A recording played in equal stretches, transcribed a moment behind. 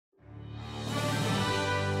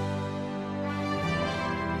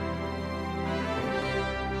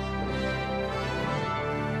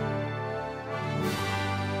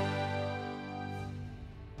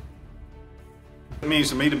means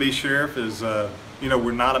to me to be sheriff is, you know,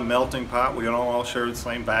 we're not a melting pot. We don't all share the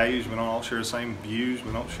same values. We don't all share the same views.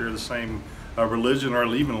 We don't share the same religion or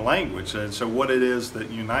even language. And so what it is that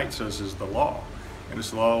unites us is the law. And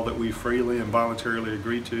it's the law that we freely and voluntarily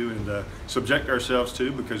agree to and subject ourselves to,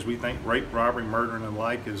 because we think rape, robbery, murder, and the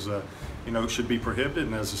like is, you know, should be prohibited.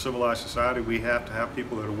 And as a civilized society, we have to have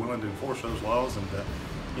people that are willing to enforce those laws. And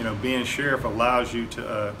you know, being sheriff allows you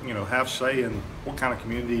to, you know, have say in what kind of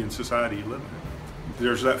community and society you live in.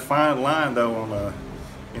 There's that fine line, though, on,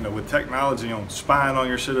 you know, with technology, on spying on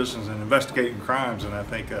your citizens and investigating crimes. And I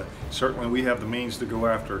think certainly we have the means to go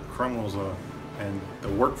after criminals and the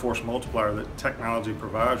workforce multiplier that technology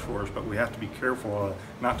provides for us, but we have to be careful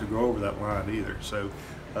not to go over that line either. So,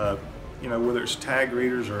 you know, whether it's tag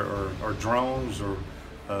readers or drones or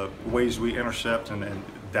ways we intercept and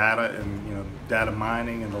data and, you know, data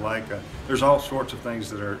mining and the like, there's all sorts of things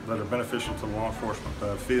that are beneficial to the law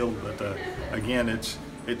enforcement field. But again,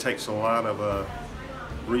 it takes a lot of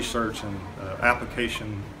research and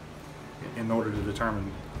application in order to determine,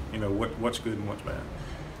 you know, what's good and what's bad.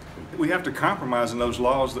 We have to compromise in those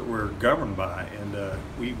laws that we're governed by, and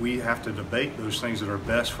we have to debate those things that are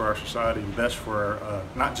best for our society and best for our,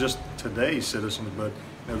 not just today's citizens, but,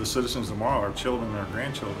 you know, the citizens tomorrow, our children and our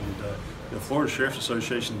grandchildren. The Florida Sheriff's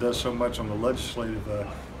Association does so much on the legislative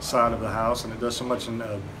side of the house, and it does so much in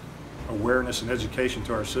awareness and education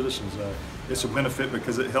to our citizens. It's a benefit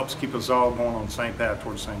because it helps keep us all going on the same path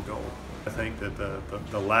toward the same goal. I think that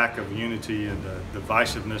the lack of unity and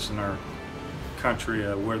divisiveness in our country,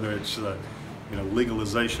 whether it's you know,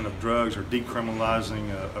 legalization of drugs or decriminalizing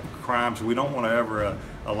of crimes, we don't want to ever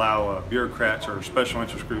allow bureaucrats or special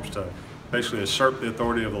interest groups to basically usurp the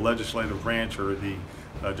authority of the legislative branch or the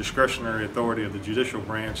discretionary authority of the judicial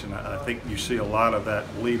branch. And I think you see a lot of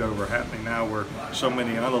that bleed over happening now, where so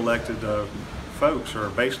many unelected folks are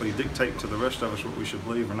basically dictating to the rest of us what we should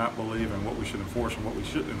believe or not believe, and what we should enforce and what we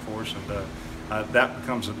shouldn't enforce, and that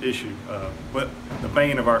becomes an issue. But the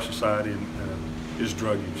bane of our society is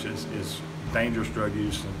drug use, is dangerous drug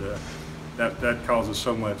use, and that causes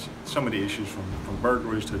so many issues, from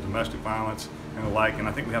burglaries to domestic violence and the like. And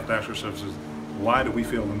I think we have to ask ourselves is, why do we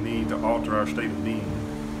feel the need to alter our state of being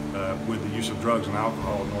with the use of drugs and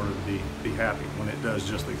alcohol in order to be happy, when it does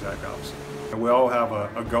just the exact opposite? And we all have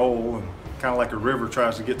a goal, and kind of like a river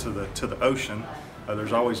tries to get to the ocean,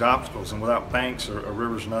 there's always obstacles, and without banks, a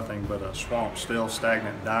river's nothing but a swamp, still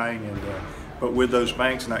stagnant, dying. And but with those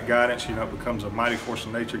banks and that guidance, you know, it becomes a mighty force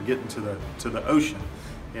of nature getting to the ocean.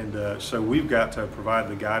 And so we've got to provide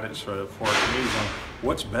the guidance for our communities on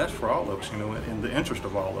what's best for all of us, you know, in the interest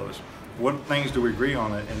of all of us. What things do we agree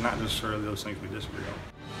on, and not necessarily those things we disagree on.